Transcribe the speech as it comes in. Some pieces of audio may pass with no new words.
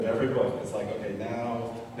Every book, it's like, okay,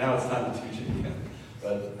 now it's time to teach it again.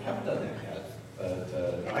 But I haven't done that yet.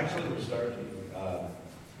 But actually, we're starting.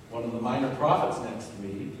 One of the minor prophets next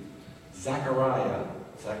week, Zechariah,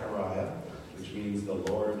 which means the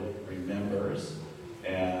Lord remembers.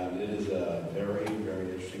 And it is a very, very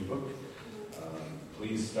interesting book.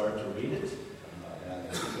 Please start to read it, and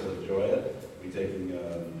I think you'll enjoy it. We're taking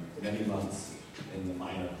many months in the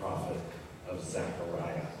minor prophet of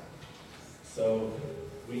Zechariah. So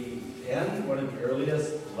we end one of the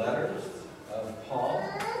earliest letters of Paul.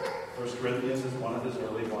 1 Corinthians is one of his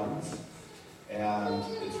early ones. And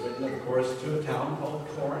it's written, of course, to a town called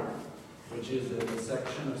Corinth, which is in a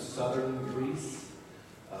section of southern Greece,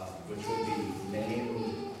 which will be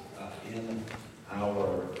named in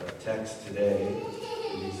our text today.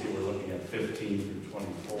 And you see we're looking at 15 through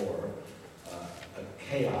 24.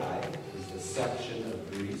 Achaia is the section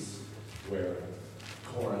of Greece where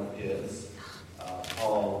Corinth is.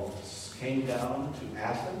 Paul came down to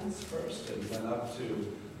Athens first and went up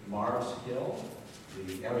to Mars Hill,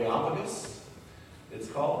 the Areopagus, it's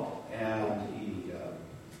called, and he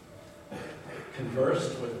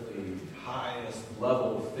conversed with the highest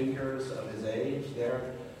level thinkers of his age there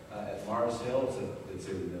at Mars Hill. It's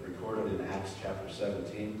recorded in Acts chapter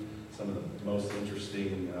 17, some of the most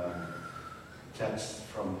interesting texts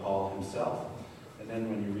from Paul himself. And then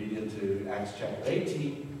when you read into Acts chapter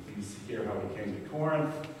 18, you hear how he came to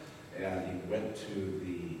Corinth, and he went to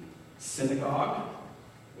the synagogue,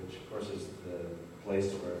 which of course is the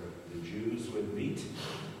place where the Jews would meet.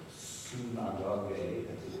 Synagogue, that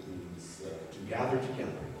means to gather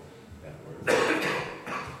together, that word.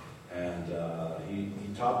 And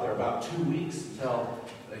he taught there about 2 weeks until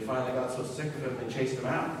they finally got so sick of him they chased him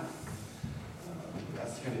out.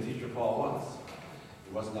 That's the kind of teacher Paul was.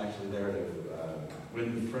 He wasn't actually there to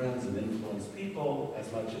win friends and influence people as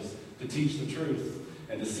much as to teach the truth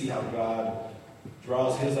and to see how God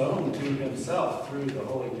draws his own to himself through the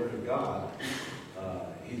Holy Word of God.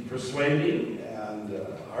 He's persuading and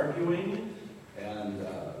arguing and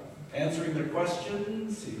answering their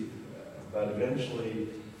questions, but eventually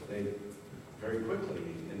they very quickly,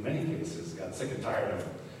 in many cases, got sick and tired of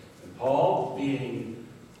him. And Paul, being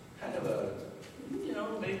kind of a,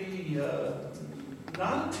 maybe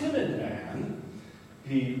not a timid man,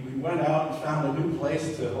 he went out and found a new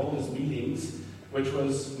place to hold his meetings, which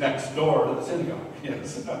was next door to the synagogue.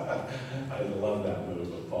 Yes, I love that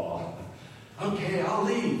move of Paul. Okay, I'll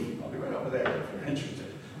leave. I'll be right over there if you're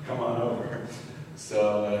interested. Come on over.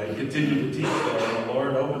 So he continued to teach there, and the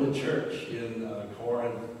Lord opened a church in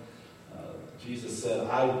Corinth. Jesus said,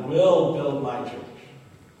 I will build my church.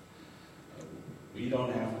 We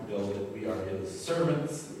don't have to build it. We are his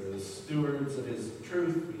servants. We're the stewards of his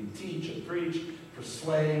truth. We teach and preach,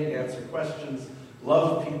 persuade, answer questions,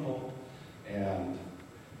 love people, and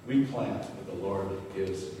we plant, but the Lord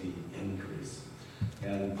gives the increase.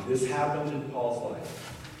 And this happened in Paul's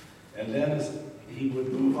life. And then as he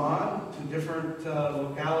would move on to different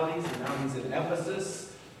localities, and now he's in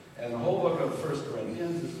Ephesus. And the whole book of 1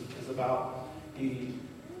 Corinthians is about, he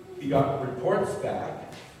got reports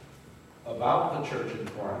back about the church in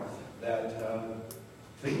Corinth that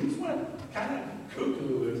things went kind of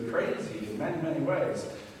cuckoo and crazy in many, many ways.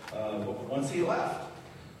 But once he left,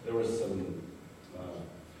 there was some,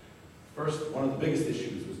 first, one of the biggest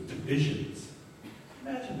issues was divisions.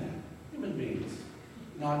 Imagine that. Human beings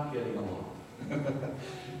not getting along.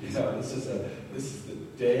 This is the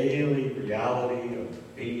daily reality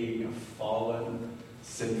of being a fallen,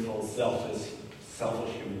 sinful, selfish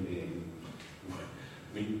human being.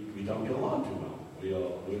 We don't get along too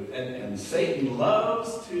well. And Satan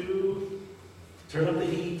loves to turn up the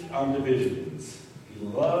heat on divisions. He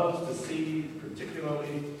loves to see,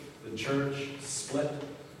 particularly, the church split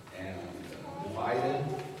and divided.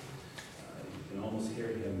 You can almost hear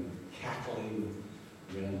him cackling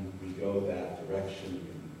when we go that direction. You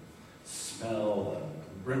can smell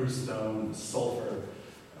the brimstone, the sulfur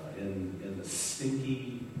in the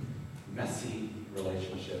stinky, messy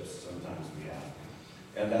relationships sometimes we have.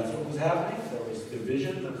 And that's what was happening. There was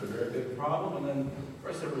division. That was a very big problem. And then, of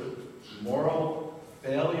course, there were moral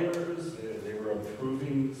failures. They were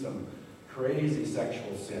approving some crazy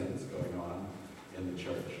sexual sins going on in the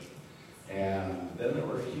church. And then there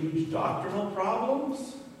were huge doctrinal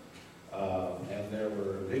problems. And there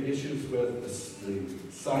were big issues with the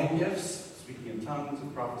sign gifts, speaking in tongues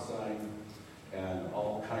and prophesying, and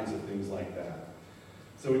all kinds of things like that.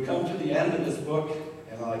 So we come to the end of this book,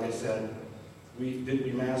 and like I said, did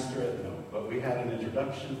we master it? No. But we had an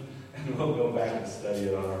introduction, and we'll go back and study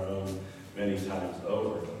it on our own many times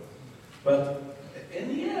over. But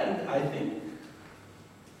in the end, I think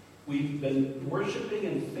We've been worshiping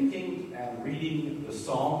and thinking and reading the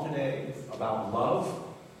psalm today about love.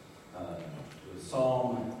 The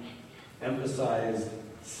psalm emphasized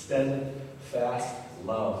steadfast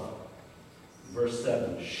love. Verse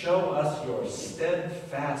 7, show us your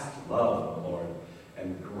steadfast love, Lord,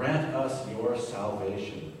 and grant us your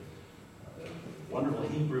salvation. Wonderful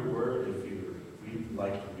Hebrew word if we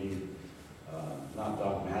like to read, not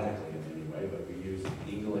dogmatically in any way, but we use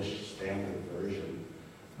the English Standard Version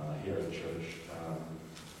here at church.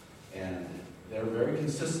 And they're very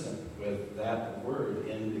consistent with that word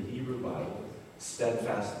in the Hebrew Bible,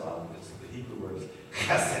 steadfast love. The Hebrew word is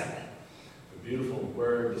chesed, a beautiful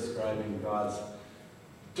word describing God's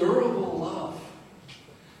durable love.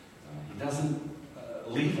 He doesn't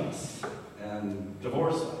leave us and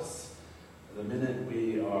divorce us the minute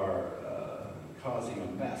we are causing a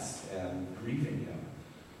mess and grieving him.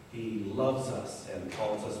 He loves us and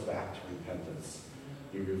calls us back to repentance.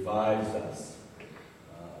 He revives us.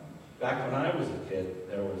 Back when I was a kid,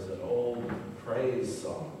 there was an old praise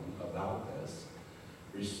song about this.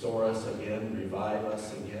 Restore us again, revive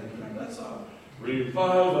us again. Remember that song?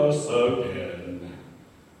 Revive us again.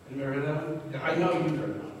 Have you ever heard that one? I know you've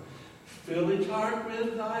heard it. Fill each heart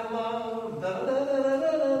with thy love. Da, da, da, da,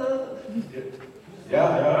 da, da.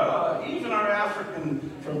 Yeah. Even our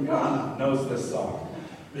African from Ghana knows this song.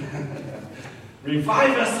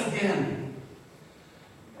 Revive us again.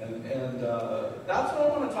 And that's what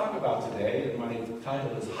I want to talk about today. And my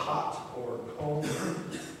title is Hot or Cold.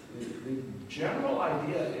 The general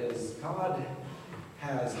idea is God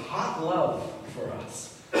has hot love for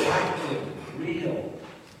us. Active, real,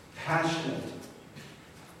 passionate,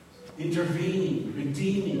 intervening,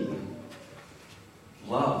 redeeming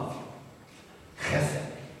love. Chesed.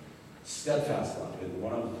 Steadfast love. In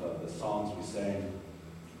one of the songs we sang, it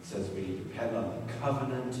says we depend on the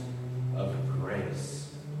covenant of grace.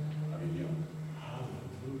 I mean,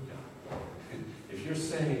 hallelujah. If you're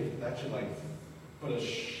saved, that should put a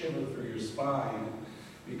shiver through your spine,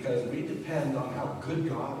 because we depend on how good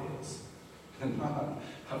God is, and not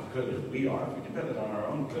how good we are. If we depended on our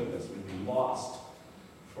own goodness, we'd be lost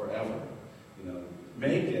forever.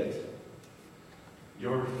 Make it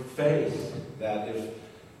your faith that if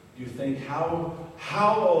you think, how,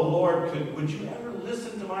 oh Lord, would you ever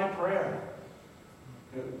listen to my prayer?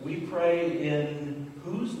 We pray in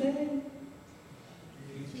whose name?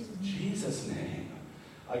 Jesus' name.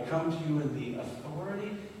 I come to you in the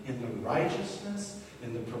authority, in the righteousness,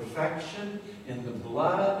 in the perfection, in the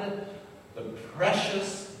blood, the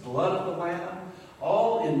precious blood of the Lamb,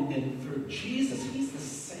 all in through Jesus. He's the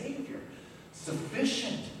Savior,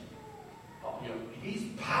 sufficient. He's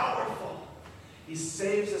powerful. He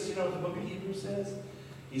saves us. You know what the book of Hebrews says?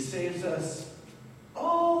 He saves us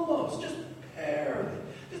almost, just barely.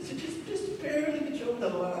 Just barely get you over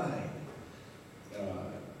the line.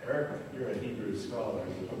 Eric, you're a Hebrew scholar in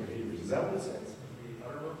the book of Hebrews. Is that what it says?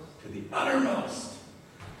 To the uttermost.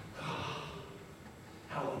 Oh,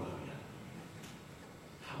 hallelujah.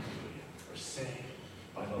 Hallelujah. We're saved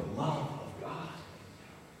by the love of God.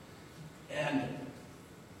 And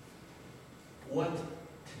what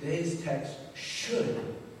today's text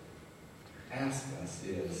should ask us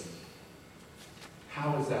is,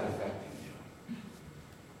 how is that affecting you?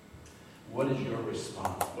 What is your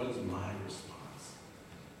response? What is my response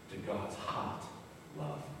to God's hot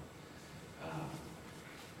love?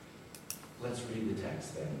 Let's read the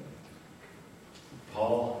text then.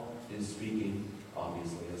 Paul is speaking,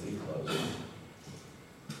 obviously, as he closes.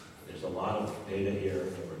 There's a lot of data here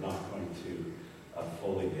that we're not going to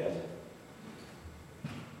fully get.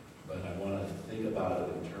 But I want to think about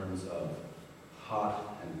it in terms of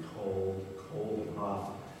hot and cold, cold and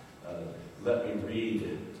hot. Let me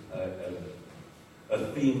read a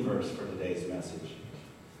theme verse for today's message.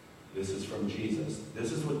 This is from Jesus.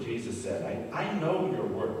 This is what Jesus said. I know your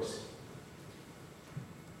works.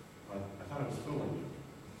 I thought I was fooling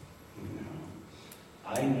you. No.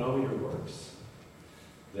 I know your works,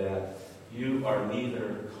 that you are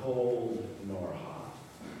neither cold nor hot.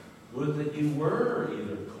 Would that you were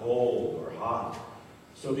either cold or hot.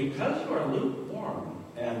 So because you are lukewarm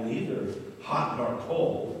and neither hot nor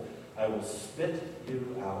cold, I will spit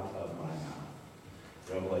you out of my mouth.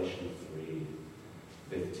 Revelation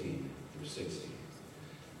 3:15 through 16.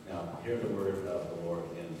 Now, hear the word of the Lord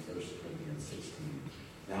in 1 Corinthians 16.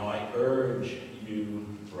 Now I urge you,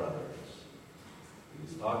 brothers.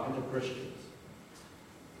 He's talking to Christians.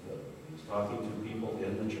 He's talking to people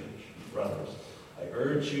in the church. Brothers. I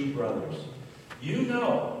urge you, brothers. You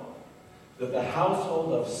know that the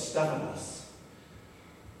household of Stephanas,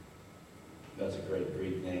 that's a great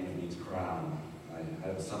Greek name, it means crown. I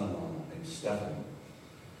have a son-in-law named Stephan.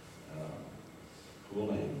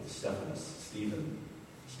 Cool name, Stephanus, Stephen,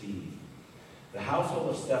 Steve. The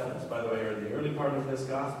household of Stephanus, by the way, in the early part of this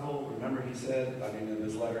gospel, remember he said, in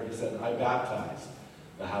this letter, he said, I baptized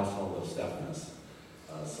the household of Stephanus.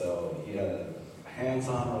 So he had a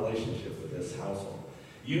hands-on relationship with this household.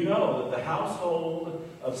 You know that the household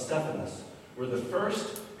of Stephanus were the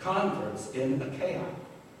first converts in Achaia,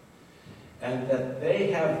 and that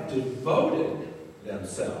they have devoted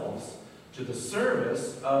themselves to the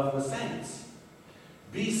service of the saints.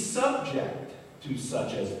 Be subject to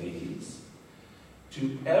such as these,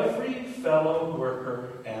 to every fellow worker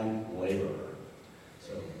and laborer.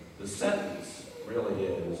 So the sentence really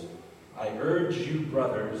is, I urge you,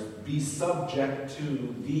 brothers, be subject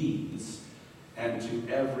to these and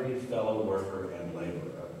to every fellow worker and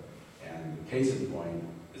laborer. And the case in point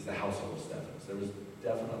is the household of Stephanus. There was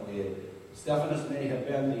definitely Stephanus may have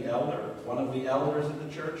been the elder, one of the elders of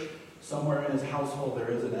the church. Somewhere in his household there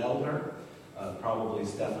is an elder. Probably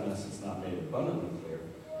Stephanus is not made abundantly clear.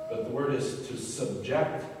 But the word is to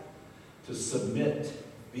subject, to submit,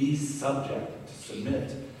 be subject, to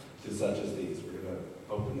submit to such as these. We're going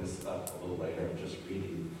to open this up a little later. I'm just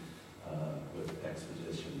reading with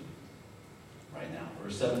exposition right now.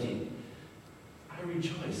 Verse 17. I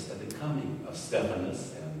rejoice at the coming of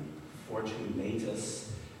Stephanus and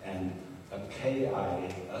Fortunatus and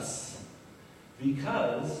Achaicus,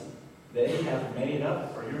 because they have made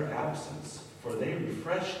up for your absence, for they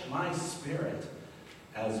refreshed my spirit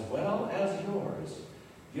as well as yours.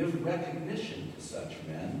 Give recognition to such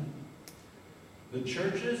men. The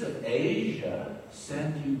churches of Asia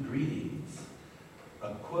send you greetings.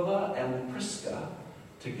 Aquila and Prisca,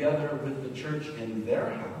 together with the church in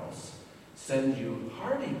their house, send you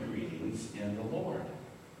hearty greetings in the Lord.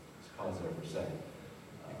 Let's pause there for a second.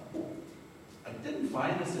 I didn't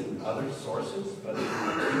find this in other sources, but in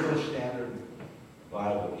the English Standard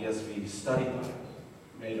Bible, ESV Study Bible,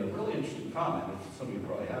 made a really interesting comment, which some of you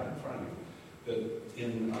probably have in front of you, that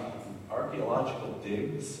in archaeological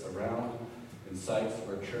digs around in sites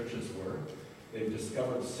where churches were, they've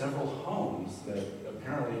discovered several homes that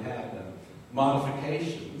apparently had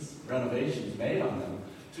modifications, renovations made on them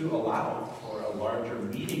to allow for a larger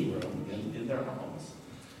meeting room in their homes.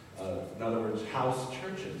 In other words, house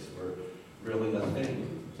churches were really a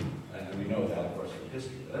thing. And we know that, of course, from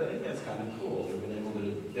history. But I think that's kind of cool. They've been able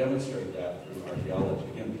to demonstrate that through archaeology.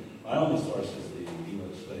 Again, my only source is the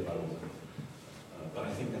English Study Bible. But I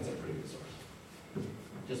think that's a pretty good source.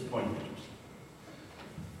 Just point pictures.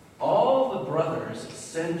 All the brothers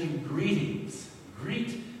send you greetings.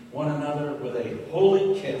 Greet one another with a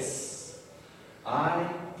holy kiss.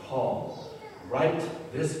 I, Paul, write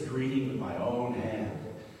this greeting with my own hand.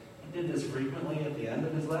 He did this frequently at the end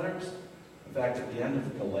of his letters. In fact, at the end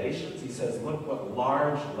of Galatians, he says, look what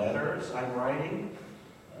large letters I'm writing.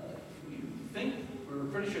 We're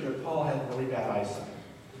pretty sure that Paul had really bad eyesight.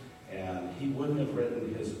 And he wouldn't have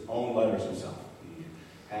written his own letters himself. He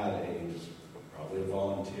had probably a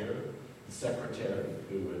volunteer secretary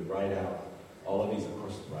who would write out all of these, of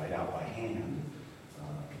course, write out by hand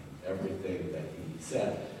everything that he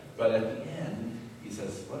said. But at the end, he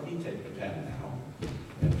says, let me take the pen now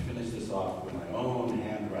and finish this off with my own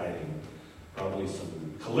handwriting, probably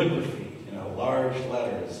some calligraphy, large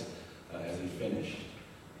letters as he finished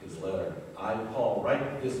his letter. I, Paul,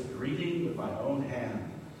 write this greeting with my own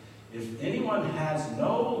hand. If anyone has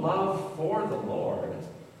no love for the Lord,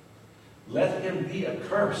 let him be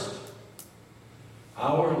accursed.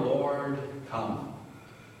 Our Lord, come.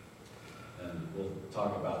 And we'll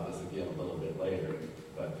talk about this again a little bit later,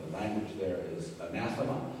 but the language there is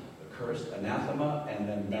anathema, accursed, anathema, and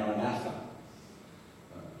then maranatha.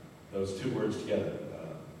 Those two words together.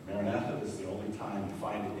 Maranatha is the only time you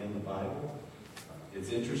find it in the Bible. It's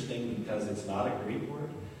interesting because it's not a Greek word.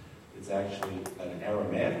 It's actually an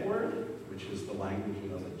Aramaic word, which is the language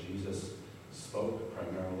that Jesus spoke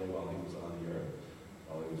primarily while he was on the earth,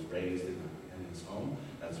 while he was raised in his home.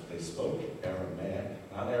 That's what they spoke,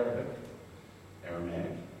 Aramaic, not Arabic.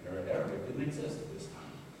 Aramaic. Arabic didn't exist at this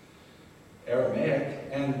time. Aramaic,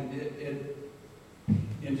 and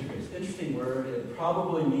interesting word. It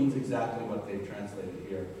probably means exactly what they've translated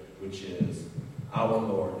here, which is our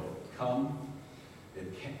Lord, come.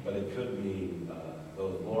 But it could mean the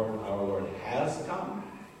Lord, our Lord has come.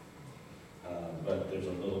 But there's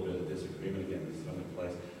a little bit of disagreement again. This is another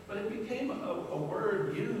place. But it became a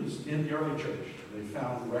word used in the early church. They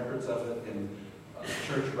found records of it in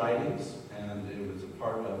church writings, and it was a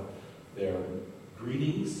part of their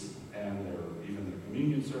greetings and even their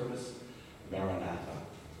communion service, Maranatha.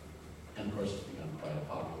 And of course, it's become quite a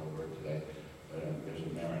popular word today. There's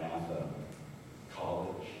a Maranatha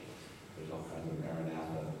college. There's all kinds of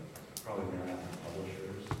Maranatha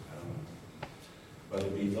but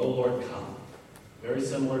it means, "O Lord, come." Very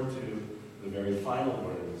similar to the very final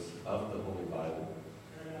words of the Holy Bible.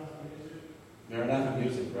 Maranatha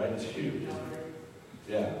music, right? It's huge.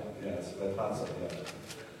 Yeah, so I thought so,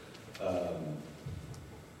 yeah.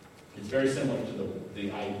 It's very similar to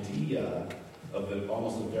the idea of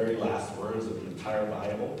almost the very last words of the entire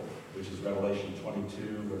Bible, which is Revelation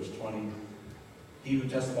 22, verse 20. "He who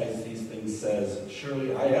testifies these things says,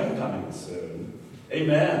 'Surely I am coming soon.'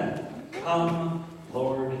 Amen. Come,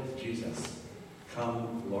 Lord Jesus."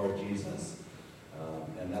 Come, Lord Jesus.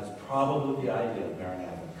 And that's probably the idea of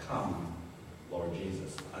Maranatha. Come, Lord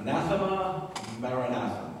Jesus. Anathema,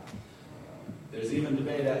 Maranatha. There's even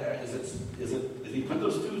debate, did he put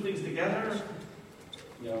those two things together?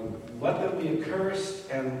 Let them be accursed,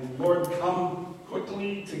 and Lord, come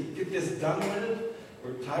quickly to get this done with.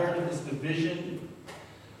 We're tired of this division.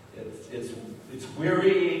 It's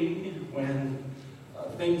wearying when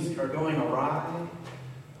things are going awry,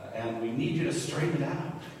 and we need you to straighten it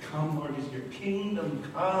out. Come, Lord Jesus, your kingdom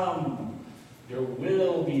come. Your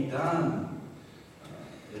will be done.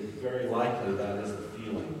 It's very likely that is the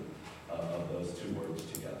feeling of those two words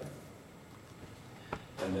together.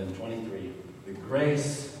 And then 23, "The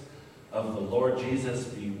grace of the Lord Jesus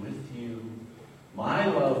be with you. My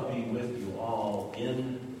love be with you all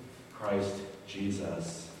in Christ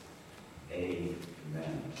Jesus.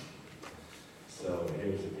 Amen." So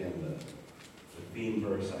here's again the theme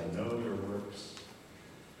verse. "I know your works.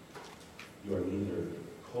 You are neither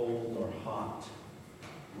cold nor hot.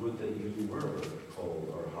 Would that you were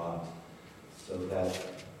cold or hot, so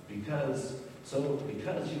because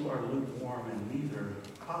you are lukewarm and neither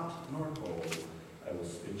hot nor cold, I will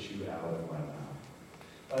spit you out of my mouth."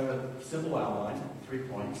 I have a simple outline, 3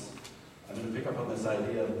 points. I'm going to pick up on this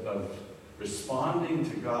idea of responding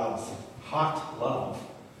to God's hot love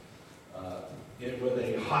with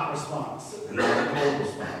a hot response, and not a cold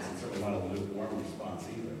response, and certainly not a lukewarm response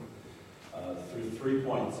either. Through 3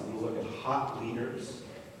 points, I'm going to look at hot leaders,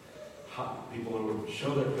 hot people who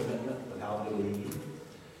show their commitment with how they lead,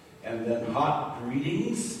 and then hot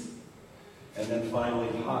greetings, and then finally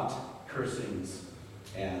hot cursings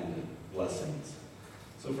and blessings.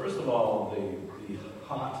 So first of all, the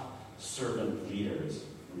hot servant leaders.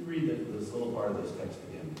 Let me read this little part of this text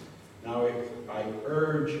again. "Now I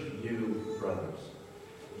urge you, brothers,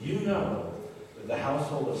 you know that the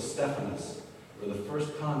household of Stephanas were the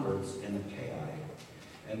first converts in Achaia,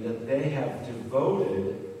 and that they have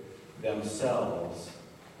devoted themselves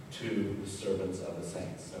to the servants of the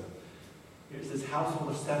saints." So here's this household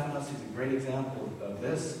of Stephanas. He's a great example of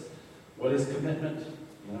this. What is commitment?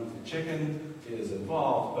 The chicken is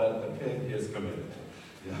involved, but the pig is committed.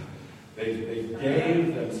 They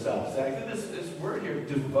gave themselves. Actually, this word here,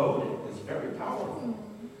 devoted, is very powerful.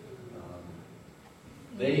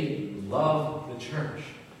 They love the church.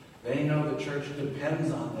 They know the church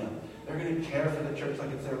depends on them. They're going to care for the church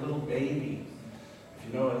like it's their little baby. If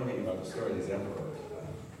you know anything about the story of these emperors,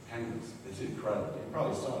 penguins, it's incredible. You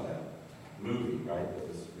probably saw that movie, right, that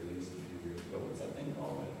was released a few years ago. What's that thing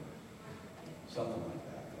called? Something like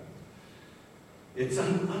that. It's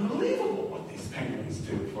unbelievable what these penguins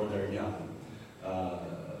do for their young.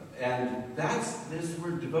 And that's this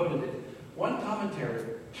word devoted. One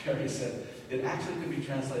commentary said it actually could be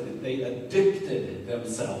translated, they addicted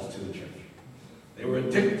themselves to the church. They were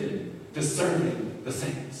addicted to serving the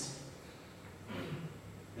saints.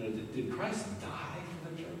 Did Christ die for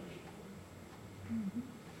the church?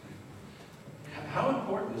 How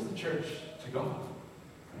important is the church to God?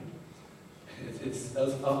 Right? It's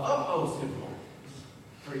of utmost importance.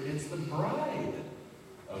 For it's the bride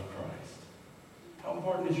of Christ. How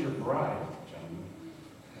important is your bride, gentlemen?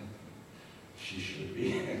 She should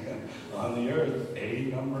be on the earth,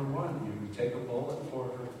 number one. You take a bullet for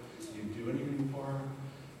her. You do anything for her.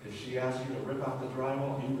 If she asks you to rip out the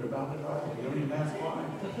drywall, you rip out the drywall. You don't even ask why.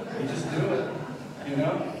 You just do it.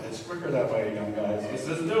 It's quicker that way, young guys.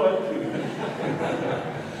 Just do it.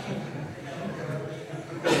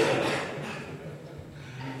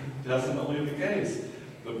 Definitely the case.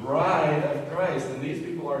 The bride of Christ, and these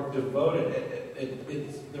people are devoted.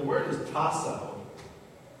 The word is tasso,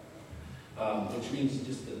 which means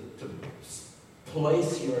just to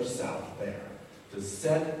place yourself there, to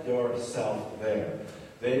set yourself there.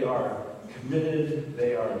 They are committed,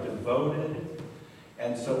 they are devoted.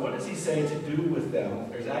 And so what does he say to do with them?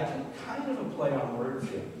 There's actually kind of a play on words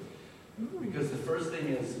here. Because the first thing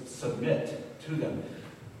is submit to them.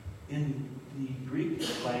 In the Greek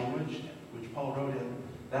language, which Paul wrote in,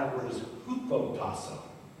 that word is hupotasso.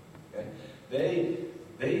 Okay?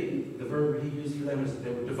 The verb he used for them is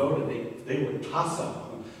they were devoted. They were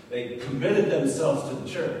tasso. They committed themselves to the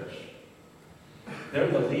church. They're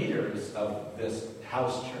the leaders of this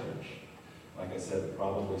house church. Like I said,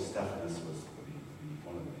 probably Stephanus was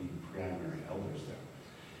one of the primary elders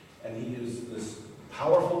there. And he used this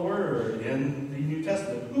powerful word in the New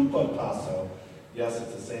Testament, hupotasso. Yes,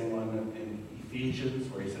 it's the same one in Ephesians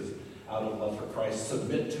where he says, out of love for Christ,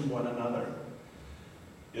 submit to one another.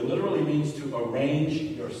 It literally means to arrange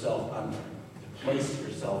yourself under, to place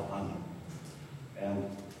yourself under. And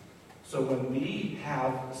so when we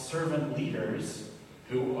have servant leaders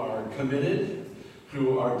who are committed,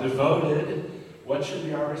 who are devoted, what should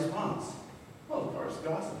be our response? Well, of course,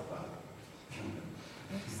 gossip about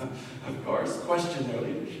it. Of course, question their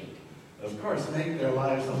leadership. Of course, make their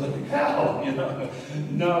lives a living hell.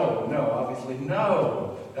 No, obviously,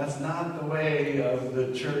 no. That's not the way of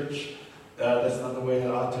the church. That's not the way it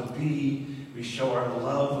ought to be. We show our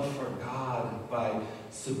love for God by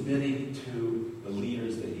submitting to the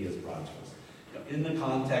leaders that he has brought to us. In the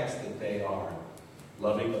context that they are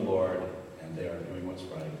loving the Lord and they are doing what's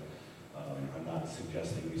right. I'm not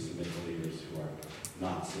suggesting we submit to leaders who are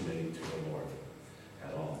not submitting to the Lord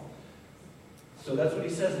at all. So that's what he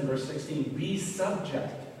says in verse 16. Be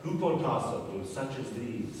subject, hupotasso, to such as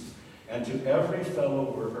these, and to every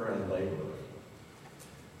fellow worker and laborer.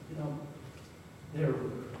 There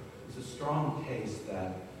is a strong case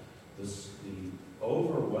that the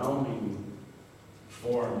overwhelming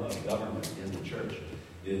form of government in the church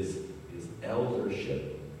is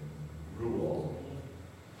eldership rule.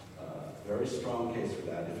 Very strong case for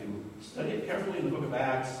that. If you study it carefully in the book of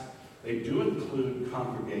Acts, they do include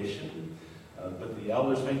congregation, but the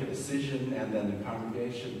elders make a decision and then the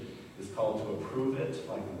congregation is called to approve it,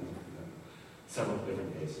 like in several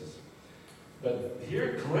different cases. But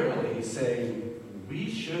here clearly he's saying we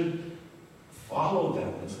should follow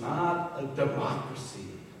them. It's not a democracy.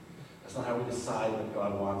 That's not how we decide what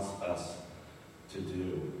God wants us to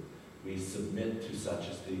do. We submit to such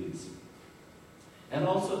as these. And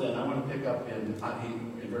also then, I want to pick up in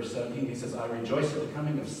verse 17, he says, I rejoice at the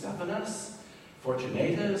coming of Stephanus,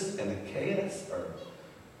 Fortunatus, and Achaeus, or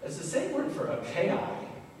it's the same word for Achaia,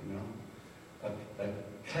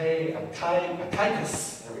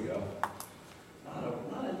 Achaicus, there we go.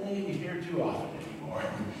 Not a name you hear too often anymore.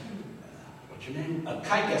 What's your name?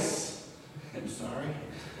 Achaicus. I'm sorry.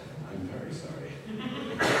 I'm very sorry.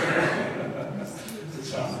 It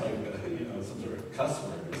sounds like some sort of cuss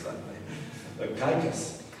word or something.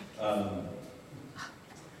 Achaicus.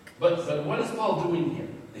 But what is Paul doing here?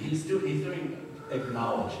 He's doing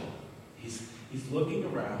acknowledging. He's looking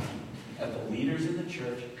around at the leaders in the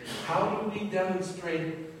church. How do we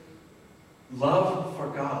demonstrate love for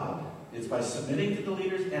God? It's by submitting to the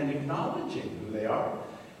leaders and acknowledging who they are.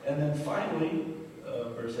 And then finally,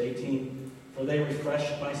 verse 18, for they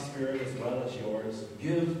refresh my spirit as well as yours.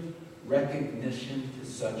 Give recognition to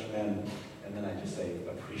such men. And then I just say,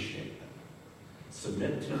 appreciate them.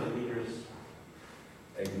 Submit to the leaders.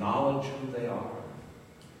 Acknowledge who they are.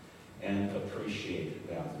 And appreciate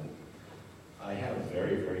them. I have a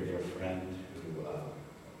very, very dear friend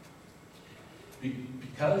who,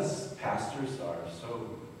 because pastors are so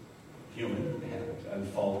human and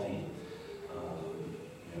faulty,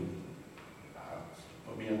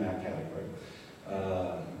 put me in that category.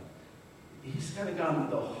 He's kind of gone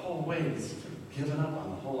the whole way, he's given up on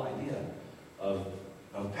the whole idea of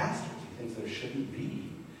pastors. He thinks there shouldn't be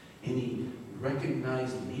any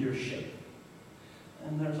recognized leadership.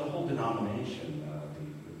 And there's a whole denomination,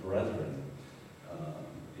 the Brethren,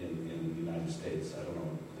 in the United States. I don't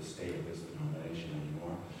know the state of this denomination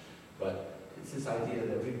anymore. But it's this idea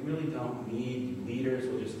that we really don't need leaders.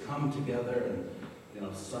 We'll just come together and,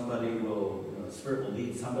 somebody will, the Spirit will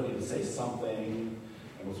lead somebody to say something,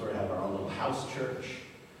 and we'll sort of have our own little house church.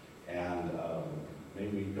 And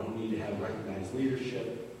maybe we don't need to have recognized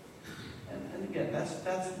leadership. And again, that's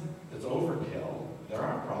overkill. There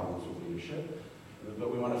are problems with leadership.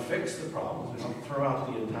 But we want to fix the problems. We want to throw out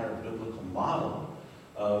the entire biblical model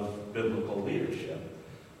of biblical leadership.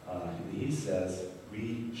 He says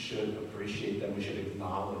we should appreciate them, we should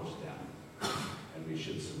acknowledge them, and we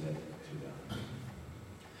should submit to them.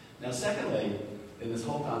 Now, secondly, in this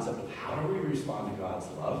whole concept of how do we respond to God's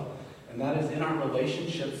love, and that is in our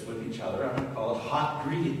relationships with each other. I'm going to call it hot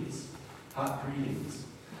greetings. Hot greetings.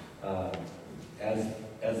 As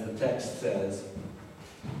the text says,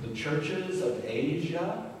 the churches of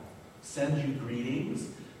Asia send you greetings.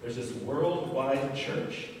 There's this worldwide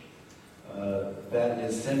church that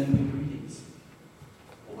is sending you greetings.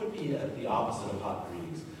 What would be the opposite of hot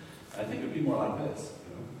greetings? I think it would be more like this.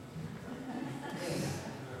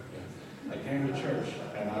 I came to church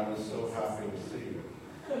and I was so happy to see you.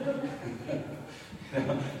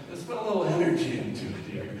 Just put a little energy into it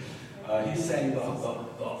here. He's saying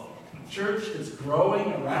the church is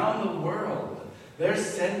growing around the world. They're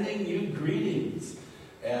sending you greetings.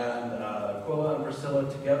 And Aquila and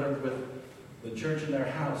Priscilla, together with the church in their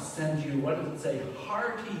house, send you, what does it say?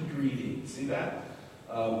 Hearty greetings. See that?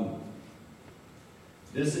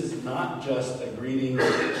 This is not just a greeting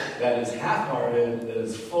that is half-hearted, that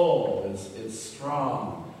is full, it's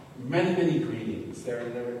strong. Many, many greetings. They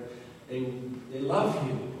love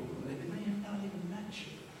you. They may have not even met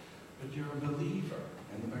you, but you're a believer,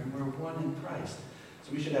 and we're one in Christ.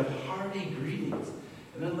 So we should have hearty greetings.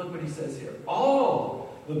 And then look what he says here.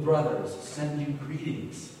 All the brothers send you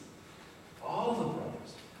greetings. All the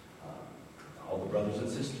brothers. All the brothers and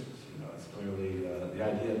sisters. It's clearly the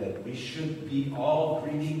idea that we should be all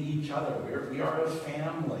greeting each other. We are a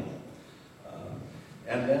family.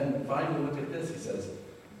 And then finally, look at this. He says,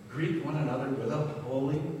 greet one another with a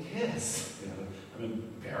holy kiss. I'm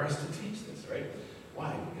embarrassed to teach this, right?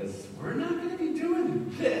 Why? Because we're not going to be doing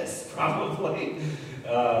this, probably.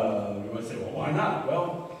 You might say, well, why not?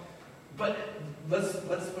 Well, but let's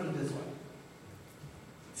put it this way.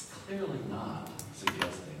 It's clearly not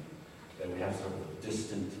suggesting that we have sort of a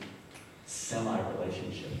distant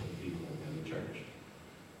semi-relationship with people in the church.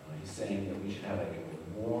 He's saying that we should have a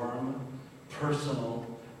warm, personal,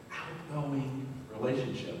 outgoing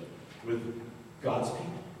relationship with God's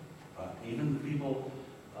people, even the people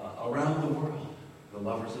around the world, the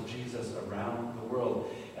lovers of Jesus around the world.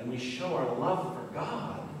 And we show our love for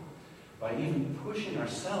God by even pushing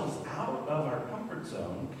ourselves out of our comfort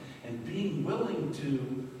zone and being willing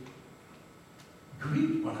to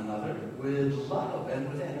greet one another with love and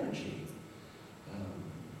with energy.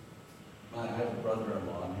 I have a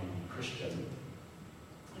brother-in-law named Christian,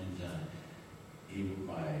 and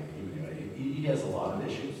he has a lot of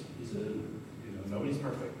issues. Nobody's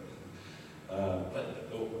perfect. But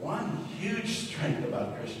the one huge strength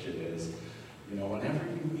about Christian is, whenever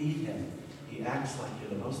you meet him, he acts like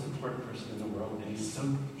you're the most important person in the world, and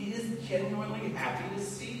he is genuinely happy to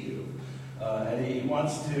see you. And he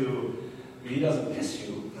doesn't kiss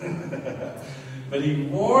you, but he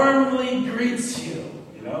warmly greets you,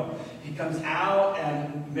 He comes out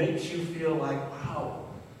and makes you feel like, wow,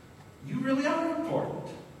 you really are important.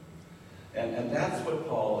 And that's what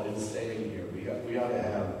Paul is saying here. We ought to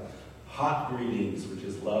have hot greetings, which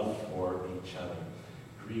is love for each other.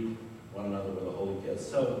 Greet one another with a holy kiss.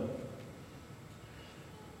 So,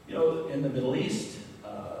 in the Middle East,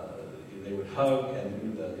 they would hug and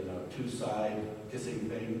do the two-side kissing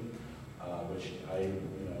thing, which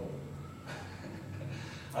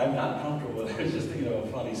I'm not comfortable with. I was just thinking of a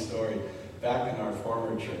funny story. Back in our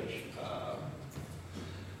former church,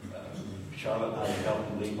 Charlotte and I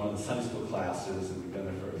helped lead one of the Sunday school classes, and we've been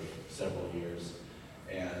there for several years.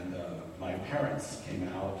 And my parents came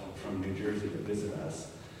out from New Jersey to visit us.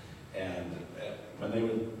 And when they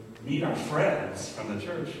would meet our friends from the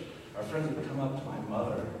church, our friends would come up to my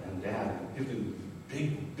mother and dad and give them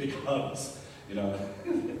big, big hugs, And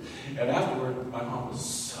afterward, my mom was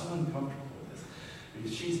so uncomfortable with this.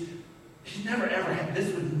 Because she's never ever had,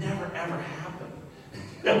 this would never ever happen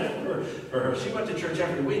for her. She went to church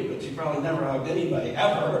every week, but she probably never hugged anybody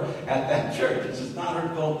ever at that church. It's just not her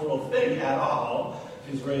cultural thing at all.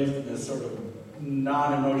 She's raised in this sort of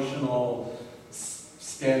non-emotional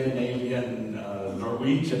Scandinavian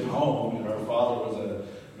Norwegian home. Her father was a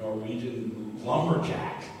Norwegian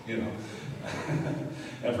lumberjack,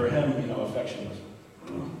 And for him, affection was...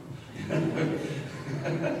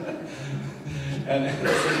 And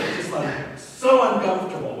so just like so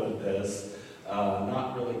uncomfortable with this,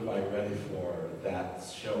 not really quite ready for that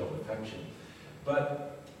show of affection.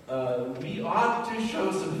 But we ought to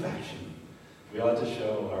show some affection. We ought to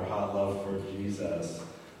show our hot love for Jesus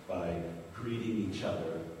by greeting each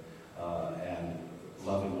other and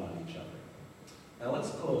loving on each other. Now let's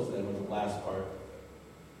close then with the last part.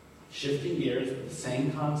 Shifting gears with the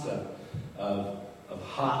same concept of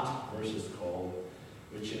hot versus cold,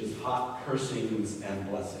 which is hot cursings and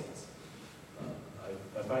blessings.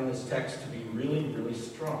 I find this text to be really, really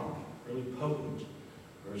strong, really potent.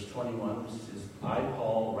 Verse 21 says, I,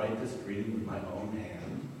 Paul, write this greeting with my own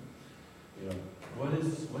hand. What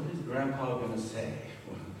is Grandpa going to say?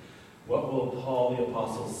 What will Paul the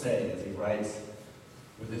Apostle say as he writes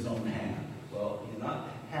with his own hand? Well, he's not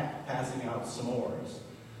passing out s'mores.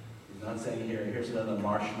 He's not saying, here's another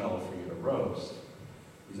marshmallow for you to roast.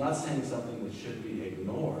 He's not saying something that should be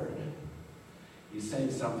ignored. He's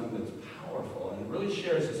saying something that's powerful and really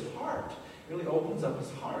shares his heart, really opens up his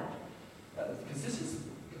heart. Because this is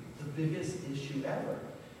the biggest issue ever.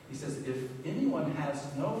 He says, if anyone has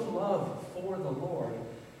no love for the Lord,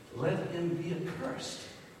 let him be accursed.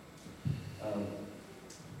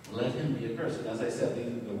 Let him accursed. And as I said,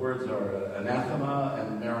 the words are anathema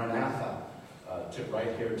and maranatha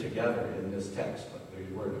right here together in this text. But the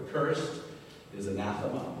word accursed is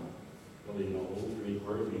anathema. Really an old Greek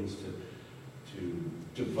word, means to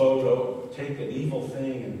devote, take an evil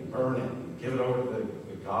thing and burn it and give it over to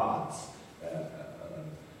the gods,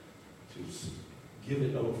 to give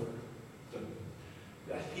it over.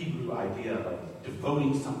 The Hebrew idea of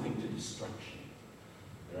devoting something to destruction.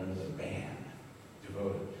 They're under the ban,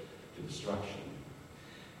 devoted to destruction.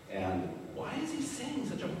 And why is he saying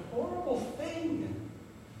such a horrible thing?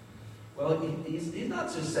 Well, he's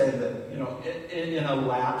not just saying that, in a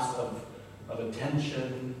lapse of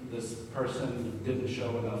attention, this person didn't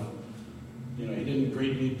show enough, he didn't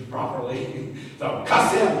greet me properly, so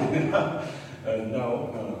cuss him!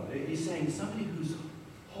 No. He's saying somebody whose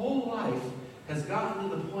whole life has gotten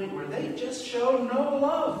to the point where they just show no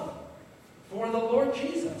love for the Lord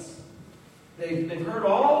Jesus. They've heard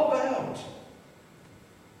all about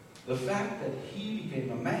the fact that he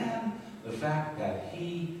became a man, the fact that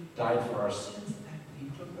he died for our sins, that he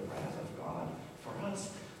took the wrath of God for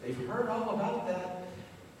us. They've heard all about that,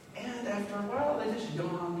 and after a while, they just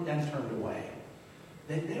gone on and turned away.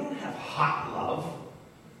 They don't have hot love.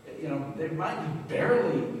 They might be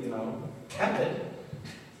barely, tepid,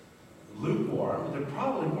 lukewarm. They're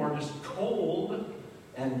probably more just cold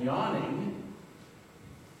and yawning.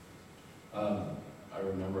 I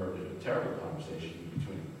remember a terrible conversation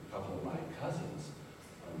between a couple of my cousins.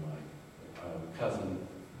 My cousin,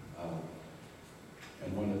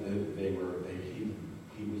 and one of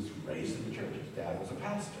he was raised in the church. His dad was a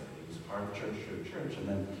pastor. He was part of the church. And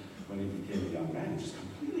then when he became a young man, he just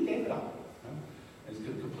completely gave it up. He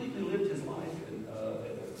completely lived his life and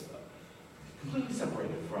completely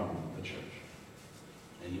separated from the church.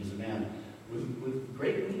 And he was a man with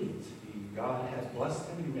great needs. God had blessed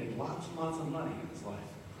him. He made lots and lots of money in his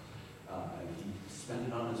life. And he spent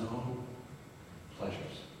it on his own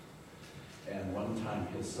pleasures. And one time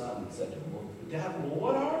his son said to him, "Well, Dad,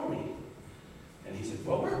 what are we?" And he said,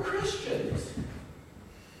 "Well, we're Christians."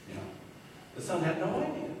 The son had no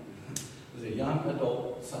idea. It was a young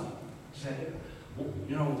adult son. He said, "Well,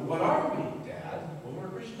 what are we, Dad?" "Well, we're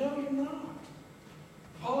Christians." "No, you're not."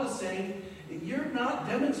 Paul is saying, you're not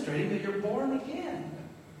demonstrating that you're born again.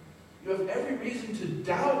 You have every reason to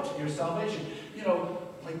doubt your salvation.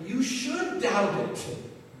 You should doubt it.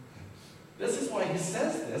 This is why he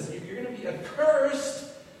says this. You're going to be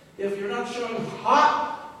accursed if you're not showing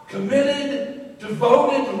hot, committed,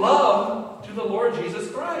 devoted love to the Lord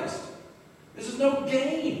Jesus Christ. This is no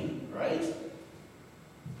game, right?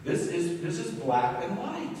 This is black and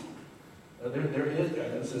white. There is,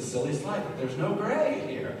 this is a silly slide, but there's no gray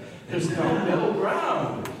here. There's no middle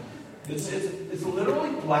ground. It's literally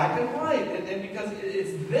black and white, and because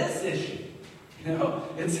it's this issue,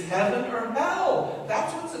 it's heaven or hell.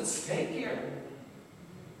 That's what's at stake here.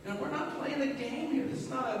 We're not playing a game here. This is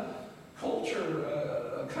not a culture,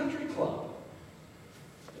 a country club.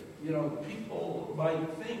 People might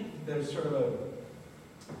think there's sort of a,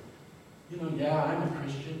 yeah, I'm a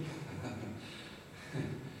Christian.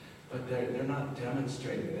 But they're not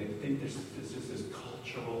demonstrating. They think there's this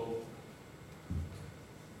cultural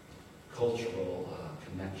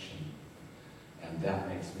connection, and that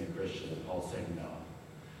makes me a Christian. And Paul's saying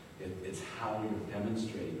no. It's how you're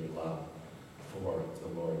demonstrating your love for the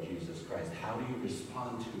Lord Jesus Christ. How do you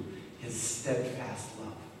respond to his steadfast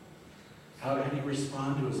love? How do you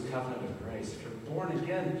respond to his covenant of grace? If you're born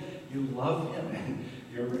again, you love him, and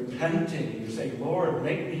you're repenting, and you're saying, "Lord,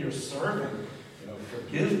 make me your servant.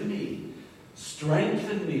 Forgive me,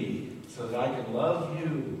 strengthen me, so that I can love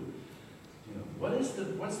you." What's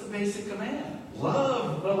the basic command?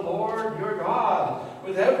 Love the Lord your God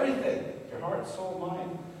with everything, your heart, soul,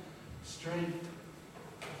 mind, strength.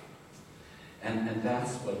 And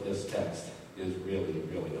that's what this text is really,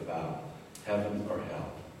 really about. Heaven or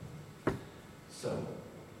hell. So,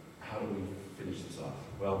 how do we finish this off?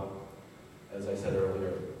 Well, as I said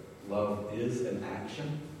earlier, love is an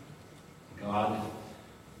action. God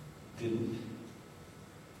didn't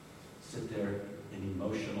sit there and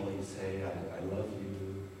emotionally say, I love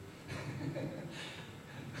you.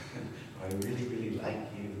 I really, really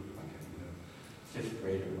like you. Like a fifth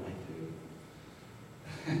grader might do.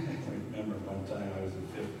 I remember one time I was in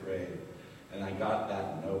fifth grade, and I got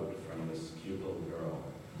that note from this cute little girl.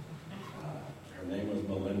 Her name was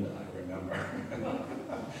Melinda, I remember.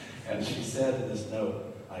 And she said in this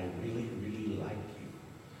note, "I really, really like you."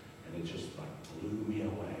 And it just blew me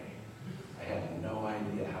away. I had no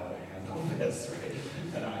idea how to handle this, right?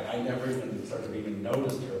 And I never even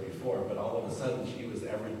noticed her before, but all of a sudden she was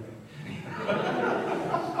everything.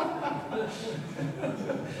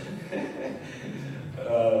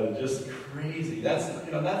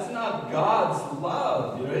 easy. That's not God's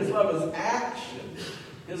love. His love is action.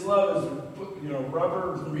 His love is,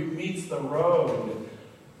 rubber meets the road.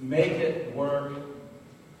 Make it work.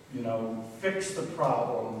 Fix the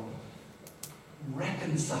problem.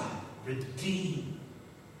 Reconcile. Redeem.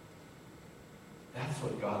 That's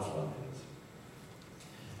what God's love is.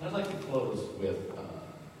 And I'd like to close with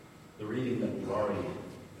the reading that we've already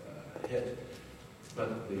hit,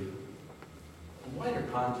 but the wider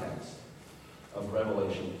context of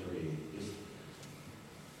Revelation 3 is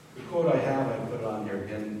the quote I have. I put it on here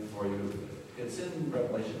again for you. It's in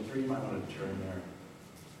Revelation 3. You might want to turn there.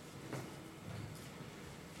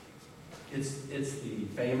 It's the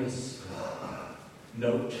famous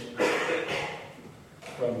note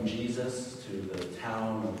from Jesus to the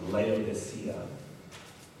town of Laodicea.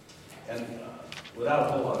 And without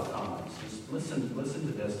a whole lot of comments, just listen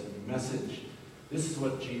to this message. This is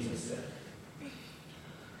what Jesus said.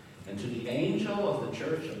 And to the angel of the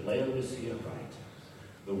church of Laodicea write,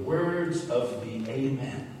 the words of the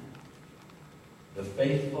Amen, the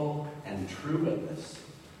faithful and true witness,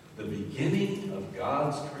 the beginning of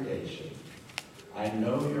God's creation. I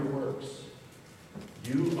know your works.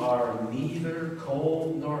 You are neither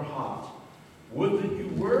cold nor hot. Would that you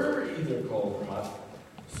were either cold or hot.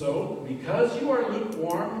 So, because you are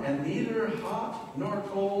lukewarm and neither hot nor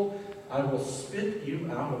cold, I will spit you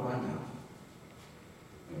out of my mouth.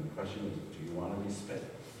 And the question is, do you want to be spit?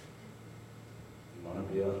 Do you want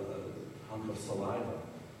to be a hunk of saliva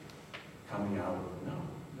coming out? No.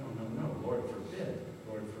 Lord forbid.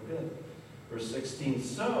 Lord forbid. Verse 16,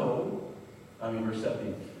 verse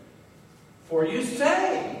 17. For you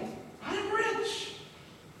say, I'm rich.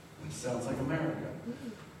 That sounds like America.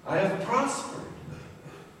 I have prospered.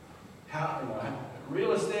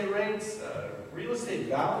 Real estate rates, real estate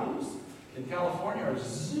values in California are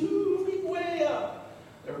zooming way up.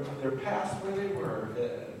 They're past where they were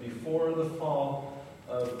before the fall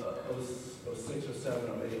of 06 or 7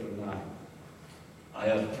 or 8 or 9. I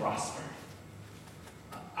have prospered.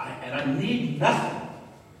 And I need nothing.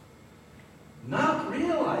 Not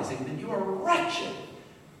realizing that you are wretched,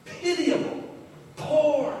 pitiable,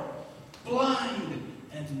 poor, blind,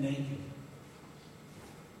 and naked.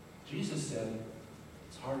 Jesus said,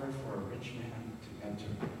 it's harder for a rich man to enter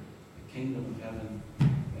the kingdom of heaven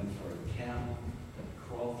than for a camel to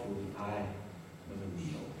crawl through the eye of a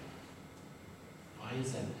needle. Why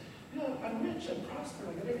is that? I'm rich, I'm prospered,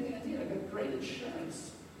 I got everything I need, I got great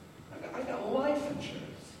insurance. I got life insurance.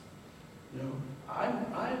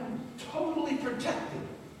 I'm totally protected.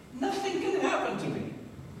 Nothing can happen to me.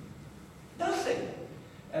 Nothing.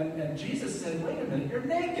 And Jesus said, wait a minute, you're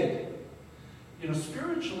naked.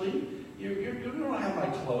 Spiritually, you don't have my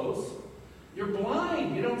clothes. You're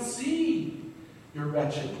blind. You don't see your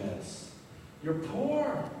wretchedness. You're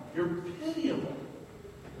poor. You're pitiable.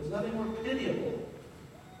 There's nothing more pitiable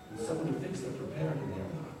than someone who thinks they're prepared and they're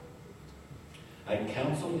not. I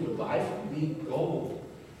counsel you to buy from me gold,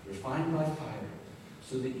 refined by fire,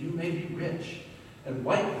 so that you may be rich, and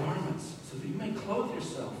white garments, so that you may clothe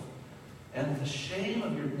yourself, and the shame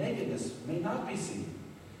of your nakedness may not be seen.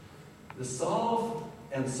 The salve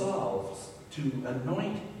and salves to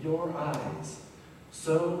anoint your eyes,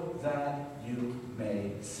 so that you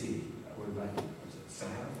may see. That word right, was it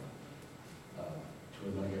salve? To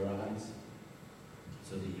anoint your eyes,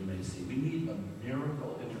 so that you may see. We need a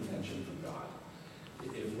miracle intervention from God.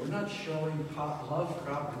 If we're not showing love for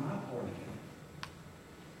God, we're not born again.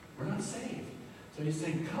 We're not saved. So he's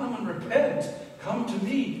saying, come and repent. Come to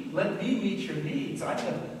me. Let me meet your needs. I'm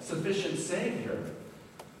a sufficient Savior.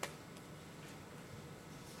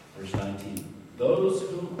 Verse 19. Those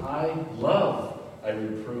whom I love, I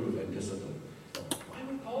reprove and discipline. Why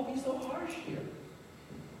would Paul be so harsh here?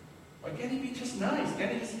 Why can't he be just nice?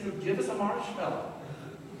 Can't he just give us a marshmallow?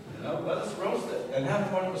 Let us roast it and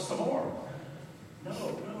have one with some more. No.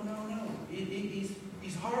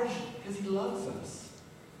 He's harsh because he loves us.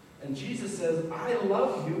 And Jesus says, I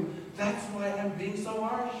love you. That's why I'm being so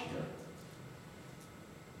harsh here.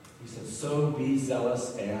 He says, so be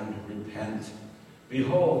zealous and repent.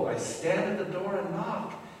 Behold, I stand at the door and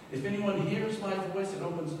knock. If anyone hears my voice and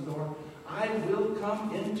opens the door, I will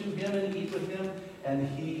come into him and eat with him, and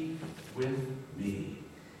he with me.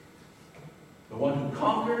 The one who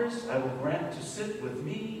conquers, I will grant to sit with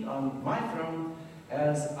me on my throne,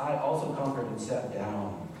 as I also conquered and sat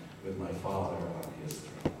down with my Father on his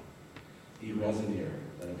throne. He resoneer,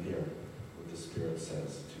 let him hear what the Spirit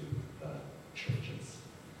says to the churches.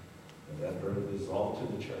 And that verb is all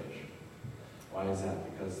to the church. Why is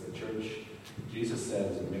that? Because the church, Jesus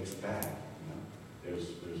said, is a mixed bag. There's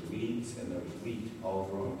weeds and there's wheat all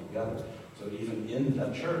growing together. So even in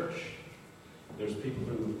the church, There's people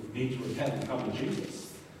who need to repent and come to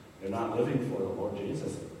Jesus. They're not living for the Lord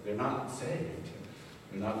Jesus. They're not saved.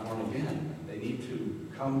 They're not born again. They need to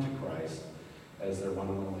come to Christ as their one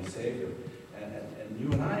and only Savior. And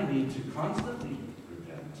you and I need to constantly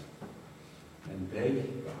repent and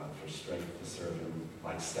beg God for strength to serve him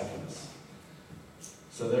like Stephanus.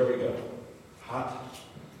 So there we go. Hot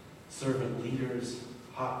servant leaders,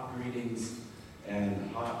 hot greetings,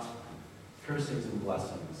 and hot cursings and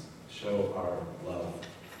blessings show our love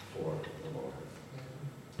for the Lord.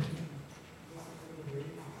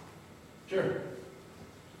 Sure.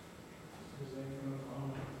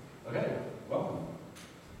 Okay, welcome.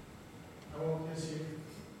 I won't miss you.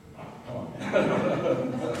 Oh, come on.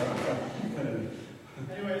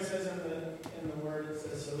 Anyway, it says in the word, it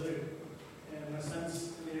says salute. And my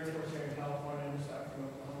son's in the Air Force here in California, just out from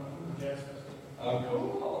Oklahoma, from the Jazz Festival. Oh,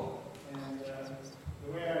 cool. And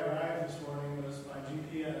the way I arrived this morning was by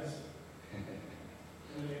GPS.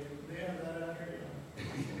 And they have that out here.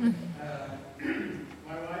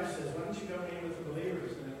 My wife says, why don't you go meet with the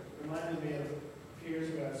believers? And it reminded me of a few years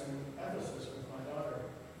ago, I was in Ephesus with my daughter.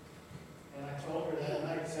 And I told her that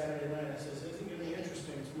night, Saturday night, I says, isn't it going to be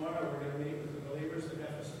interesting? Tomorrow we're going to meet with the believers of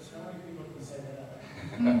Ephesus. How many people can say that?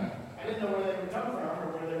 I didn't know where they would come from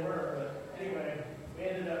or where they were, but anyway, we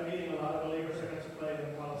ended up meeting a lot of believers. I got to play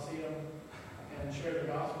in the Coliseum and share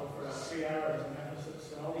the gospel for 3 hours in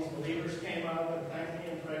Ephesus. And all these believers came up and thanked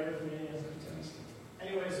me and prayed with me.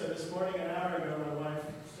 Anyway, so this morning, an hour ago, my wife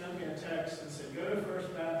sent me a text and said, go to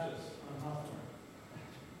First Baptist on Hawthorne.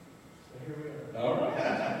 So here we are. All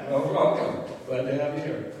right. Well, welcome. Glad to have you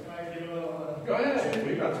here. Can I give a little... Go ahead.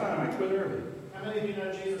 We've got time. I quit early. How many of you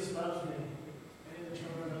know Jesus loves me? Any of the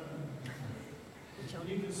children of them?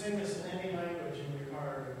 You can sing this in any language in your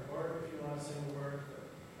heart, or if you want to sing the word.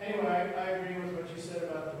 Anyway, I agree with what you said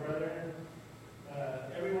about the brethren.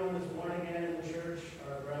 Everyone that's born again in the church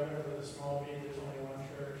are brethren with a small b. There's only one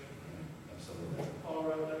church. Absolutely. Paul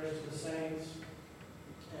wrote letters to the saints.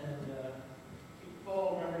 And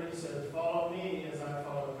Paul, remember, he said, follow me as I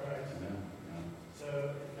follow Christ. Yeah. So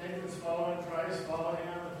if Nathan's following Christ, follow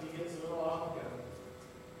him. If he gets a little off, go.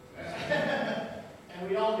 And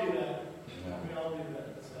we all do that. Yeah. We all do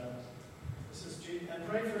that. So this is and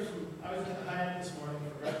pray for some. I was at the Hyatt this morning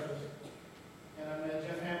for breakfast, and I met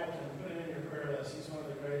Jeff Hamilton. Put him in your prayer list. He's one of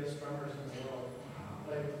the greatest drummers in the world.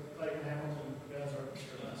 Played in Hamilton Jazz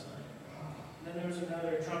Orchestra last night. And then there was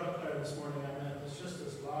another trumpet player this morning I met that's just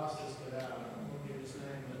as lost as get out. I won't give his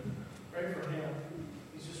name, but pray for him.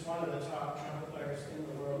 He's just one of the top trumpet players in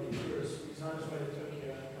the world. He's on his way to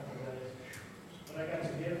Tokyo in a couple of days. But I got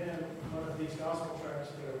to give him one of these gospel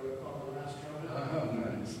tracks that are called The Last Trumpet. Oh,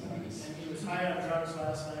 nice. And he was high on drugs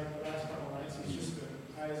last night, the last couple of nights. He's just been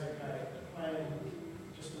high as a kite, playing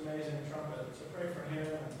just amazing trumpet. So pray for him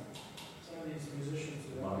and some of these musicians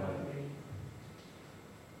that I've got to meet.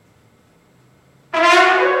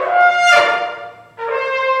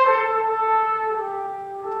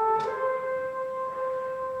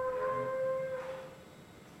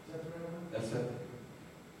 Is that the right one? That's it.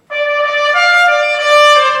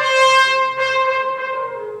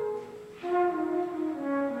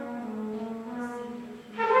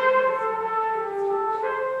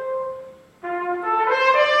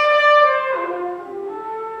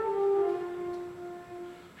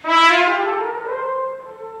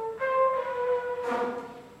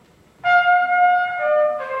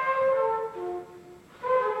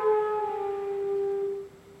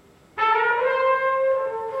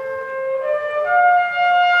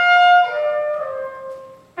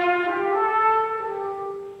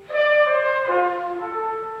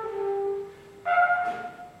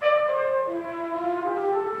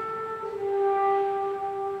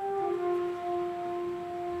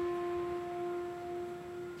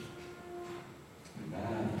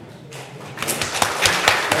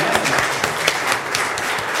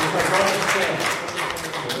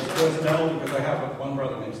 Because I have one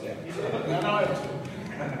brother named Stan. No, I have two.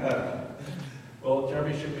 Well,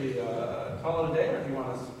 Jeremy, should we call it a day, or do you want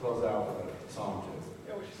us to close out with a song too?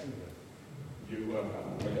 Yeah, we should sing it. You,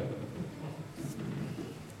 okay.